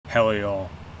Hello y'all.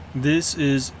 This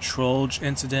is Trollge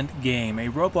Incident Game, a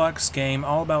Roblox game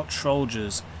all about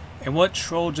Trollges. And what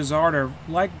Trollges are, they're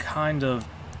like kind of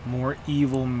more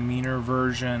evil, meaner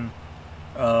version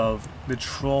of the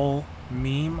troll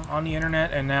meme on the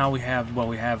internet. And now we have,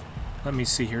 let me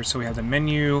see here. So we have the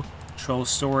menu, troll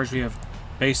storage, we have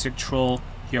basic troll,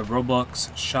 you have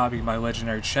Roblox shop, you can buy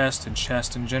legendary chest and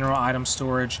chest in general, item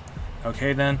storage.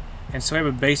 Okay then. And so we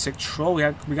have a basic troll.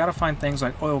 We gotta find things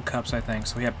like oil cups, I think.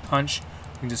 So we have punch.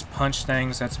 We can just punch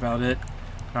things. That's about it.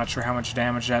 Not sure how much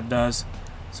damage that does.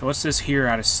 So what's this here?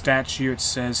 At a statue, it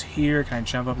says here. Can I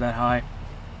jump up that high?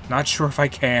 Not sure if I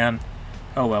can.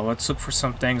 Oh well, let's look for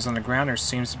some things on the ground. There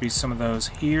seems to be some of those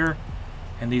here.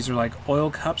 And these are like oil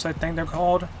cups, I think they're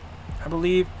called, I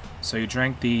believe. So you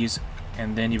drink these,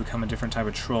 and then you become a different type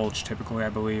of troll, typically, I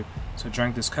believe. So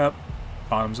drink this cup,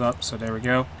 bottoms up. So there we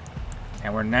go.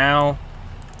 And we're now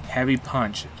heavy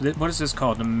punch. What is this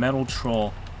called? The metal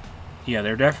troll. Yeah,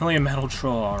 they're definitely a metal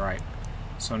troll, alright.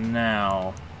 So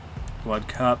now, blood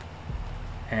cup.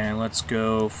 And let's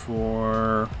go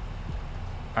for,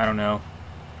 I don't know.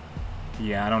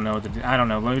 Yeah, I don't know. I don't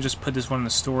know. Let me just put this one in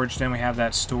the storage. Then we have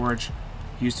that storage.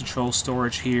 Use the troll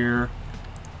storage here.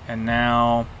 And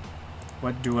now,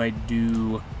 what do I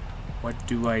do? What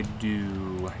do I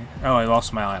do? Oh, I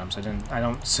lost my items. I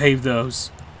don't save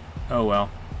those. Oh well.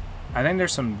 I think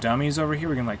there's some dummies over here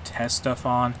we can like test stuff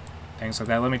on. Things like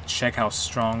that. Let me check how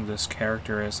strong this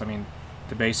character is. I mean,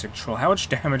 the basic troll. How much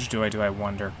damage do I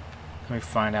wonder? Let me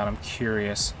find out. I'm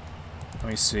curious. Let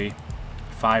me see.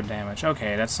 5 damage.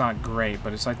 Okay, that's not great,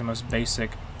 but it's like the most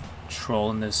basic troll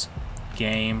in this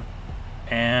game.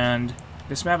 And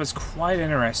this map is quite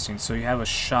interesting. So you have a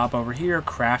shop over here,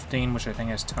 crafting, which I think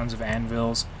has tons of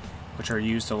anvils, which are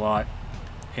used a lot.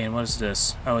 And what is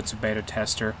this? Oh, it's a beta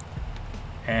tester.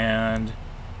 And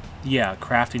yeah,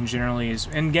 crafting generally is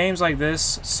in games like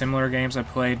this, similar games I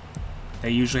played,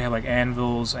 they usually have like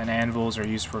anvils, and anvils are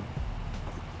used for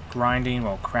grinding,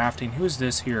 well, crafting. Who is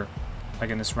this here?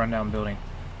 Like in this rundown building.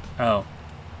 Oh,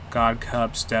 God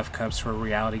cups, death cups for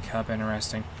reality cup,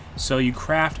 interesting. So you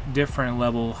craft different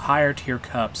level, higher tier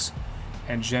cups,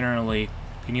 and generally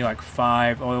you need like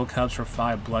 5 oil cups or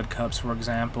 5 blood cups, for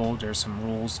example. There's some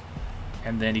rules.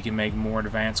 And then you can make more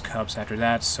advanced cups after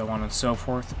that, so on and so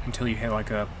forth, until you hit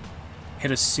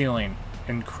a ceiling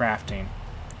in crafting.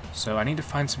 So I need to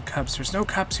find some cups. There's no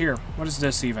cups here. What is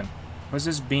this even? What is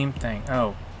this beam thing?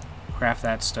 Oh, craft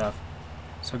that stuff.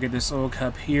 So get this little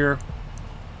cup here.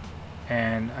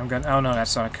 And I'm gonna, oh no,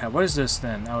 that's not a cup. What is this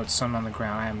then? Oh, it's something on the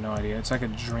ground. I have no idea. It's like a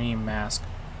dream mask.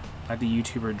 Like the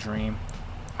YouTuber Dream.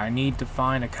 I need to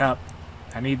find a cup.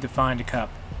 I need to find a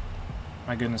cup.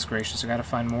 My goodness gracious, I gotta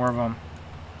find more of them.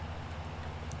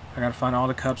 I gotta find all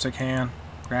the cups I can.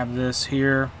 Grab this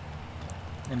here.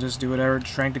 And just do whatever.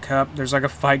 Drink the cup. There's like a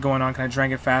fight going on. Can I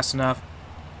drink it fast enough?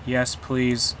 Yes,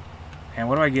 please. And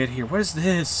what do I get here? What is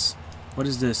this? What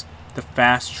is this? The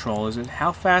fast troll. Is it?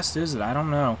 How fast is it? I don't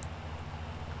know.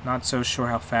 Not so sure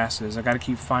how fast it is. I gotta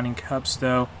keep finding cups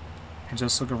though. And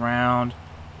just look around.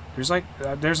 There's like,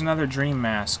 there's another dream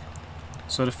mask.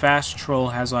 So the fast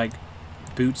troll has like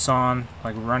boots on,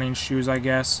 like running shoes, I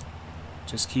guess.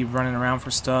 Just keep running around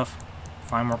for stuff,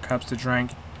 find more cups to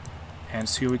drink, and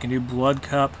see what we can do. Blood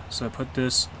cup, so I put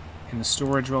this in the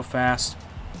storage real fast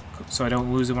so I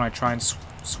don't lose it when I try and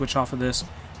switch off of this.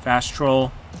 Fast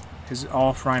troll is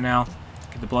off right now.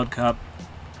 Get the blood cup,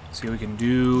 see what we can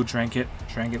do. Drink it,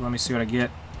 let me see what I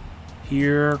get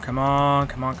here. Come on,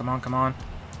 come on, come on, come on.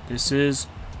 This is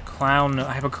clown.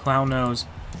 I have a clown nose.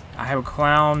 I have a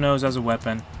clown nose as a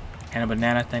weapon, and a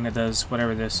banana thing that does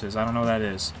whatever this is. I don't know what that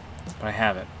is, but I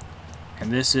have it.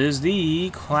 And this is the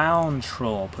clown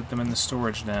troll. Put them in the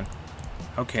storage then.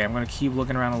 Okay, I'm going to keep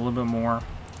looking around a little bit more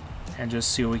and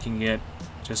just see what we can get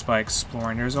just by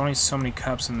exploring. There's only so many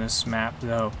cups in this map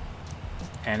though,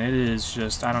 and it is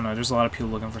just, I don't know, there's a lot of people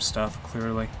looking for stuff,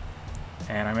 clearly.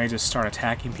 And I may just start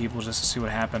attacking people just to see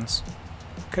what happens.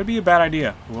 Could be a bad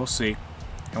idea, but we'll see.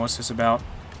 And what's this about?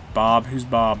 Bob. Who's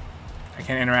Bob? I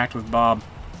can't interact with Bob.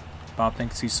 Bob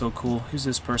thinks he's so cool. Who's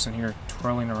this person here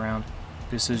twirling around?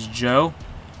 This is Joe.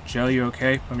 Joe, you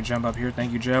okay? Let me jump up here.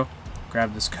 Thank you, Joe.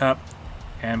 Grab this cup.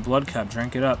 And blood cup.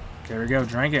 Drink it up. There we go.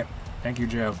 Drink it. Thank you,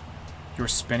 Joe. Your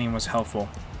spinning was helpful.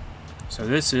 So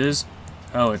this is...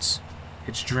 Oh, it's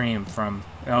Dream from...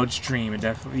 Oh, it's Dream. It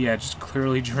definitely... Yeah, just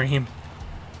clearly Dream.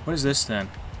 What is this then?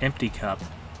 Empty cup.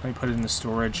 Let me put it in the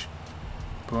storage.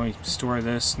 But let me store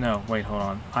this. No, wait, hold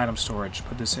on. Item storage.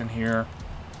 Put this in here.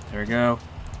 There we go.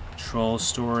 Troll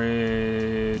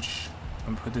storage.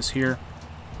 I'm gonna put this here.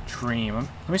 Dream.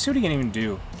 Let me see what he can even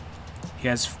do. He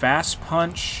has fast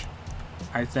punch.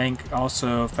 I think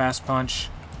also fast punch.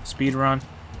 Speed run.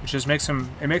 Which just makes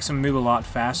him, it makes him move a lot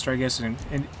faster, I guess. And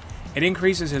it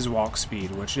increases his walk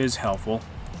speed, which is helpful.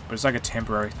 But it's like a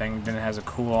temporary thing. Then it has a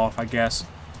cool off, I guess.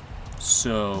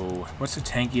 So, what's the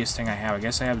tankiest thing I have? I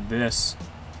guess I have this.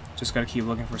 Just gotta keep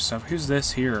looking for stuff. Who's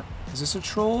this here? Is this a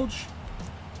Trollge?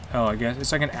 Oh, I guess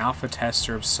it's like an alpha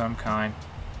tester of some kind.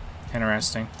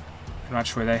 Interesting. I'm not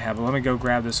sure what they have, but let me go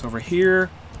grab this over here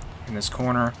in this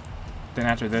corner. Then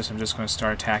after this, I'm just gonna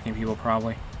start attacking people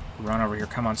probably. Run over here.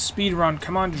 Come on, speed run.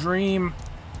 Come on, dream.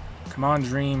 Come on,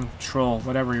 dream, troll,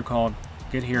 whatever you're called.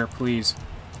 Get here, please.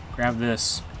 Grab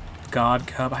this. God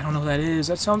Cup. I don't know what that is.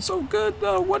 That sounds so good,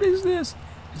 though. What is this?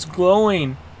 It's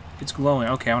glowing. It's glowing.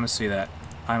 Okay, I want to see that.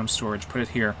 Item storage. Put it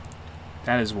here.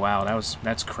 That is, wow.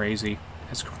 That's crazy.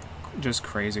 That's just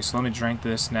crazy. So let me drink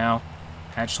this now.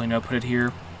 Actually, no. Put it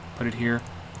here. Put it here.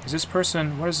 Is this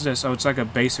person... What is this? Oh, it's like a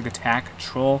basic attack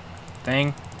troll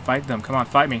thing. Fight them. Come on,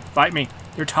 fight me. Fight me.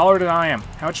 They're taller than I am.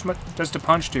 How much does the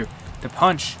punch do? The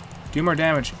punch. Do more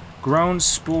damage. Grown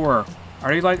Spore. Are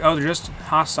they like... Oh, they're just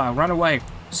hostile. Run away.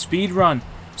 Speed run.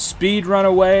 Speed run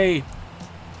away.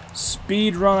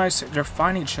 Speed run, I say. They're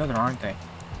fighting each other, aren't they?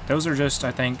 Those are just,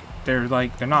 I think, they're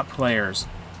not players.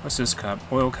 What's this cup?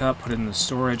 Oil cup. Put it in the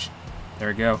storage. There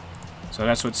we go. So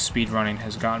that's what speed running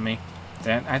has gotten me.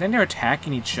 Then I think they're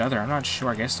attacking each other. I'm not sure.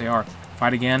 I guess they are.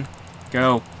 Fight again.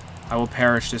 Go. I will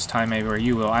perish this time, maybe, or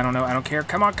you will. I don't know. I don't care.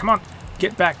 Come on, come on.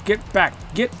 Get back, get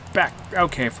back, get back.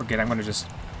 Okay, forget it. I'm going to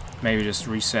maybe just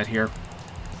reset here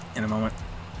in a moment.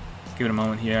 Give it a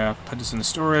moment. Yeah, put this in the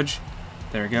storage.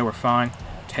 There we go. We're fine.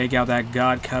 Take out that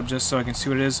God Cup just so I can see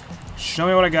what it is. Show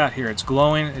me what I got here. It's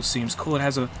glowing. It seems cool. It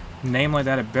has a name like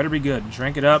that. It better be good.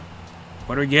 Drink it up.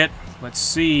 What do we get? Let's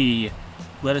see.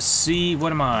 Let us see.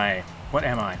 What am I? What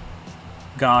am I?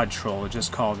 God Troll. It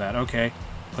just called that. Okay.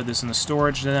 Put this in the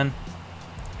storage then.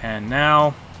 And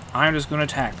now, I'm just going to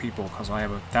attack people because I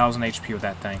have 1,000 HP with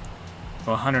that thing.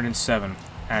 Well, 107,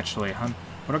 actually.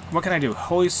 What can I do?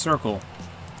 Holy Circle.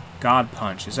 God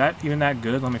Punch. Is that even that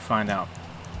good? Let me find out.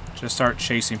 Just start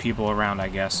chasing people around, I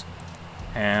guess.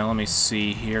 And let me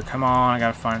see here. Come on, I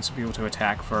gotta find some people to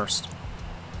attack first.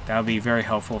 That would be very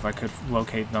helpful if I could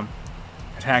locate them.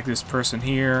 Attack this person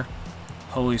here.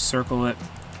 Holy Circle it.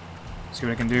 See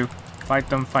what I can do. Fight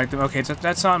them, fight them. Okay,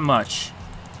 that's not much.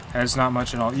 That is not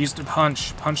much at all. Use the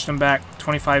punch. Punch them back.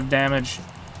 25 damage.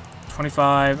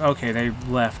 25. Okay, they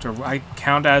left. Or I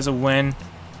count as a win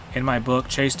in my book.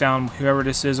 Chase down whoever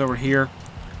this is over here.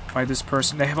 Fight this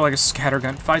person. They have like a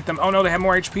scattergun. Fight them. Oh no, they have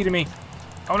more HP to me.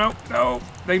 Oh no, no.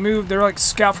 They moved. They're like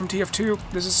Scout from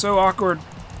TF2. This is so awkward.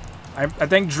 I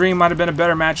think Dream might have been a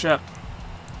better matchup.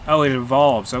 Oh, it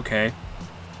evolves. Okay.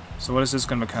 So what is this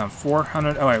going to become?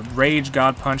 400. Oh, I have Rage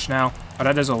God Punch now. Oh,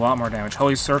 that does a lot more damage.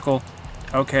 Holy Circle.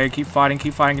 Okay, keep fighting,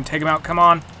 keep fighting. Can take him out. Come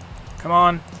on. Come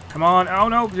on. Come on. Oh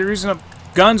no, they're using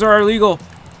guns are illegal.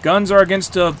 Guns are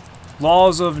against the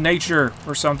laws of nature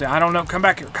or something. I don't know. Come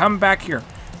back here. Come back here.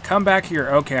 Come back here.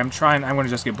 Okay, I'm trying. I'm going to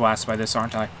just get blasted by this,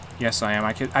 aren't I? Yes, I am.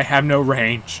 I have no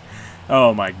range.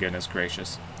 Oh my goodness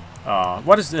gracious.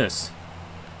 What is this?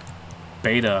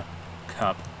 Beta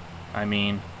Cup. I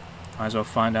mean, might as well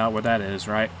find out what that is,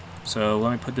 right? So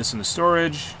let me put this in the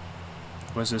storage.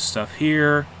 What's this stuff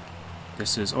here?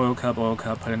 This is oil cup,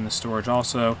 put it in the storage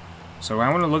also. So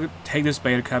I want to take this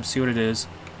beta cup, see what it is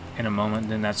in a moment,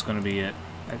 then that's going to be it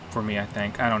for me, I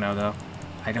think. I don't know, though.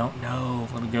 I don't know.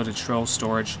 Let me go to troll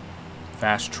storage.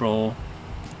 Fast troll.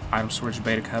 Item storage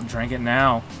beta cup. Drink it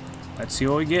now. Let's see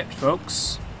what we get,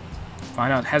 folks.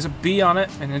 Find out. It has a B on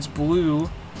it, and it's blue. It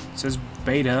says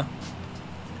beta.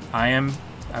 I am...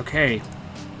 Okay.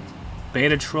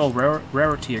 Beta troll.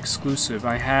 Rarity exclusive.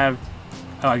 I have...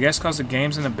 Oh, I guess because the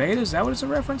game's in the beta? Is that what it's a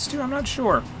reference to? I'm not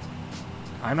sure.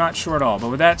 I'm not sure at all. But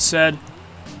with that said,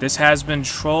 this has been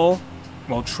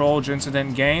Trollge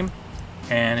Incident Game.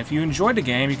 And if you enjoyed the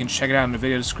game, you can check it out in the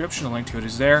video description. The link to it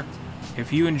is there.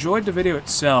 If you enjoyed the video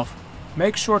itself,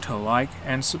 make sure to like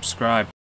and subscribe.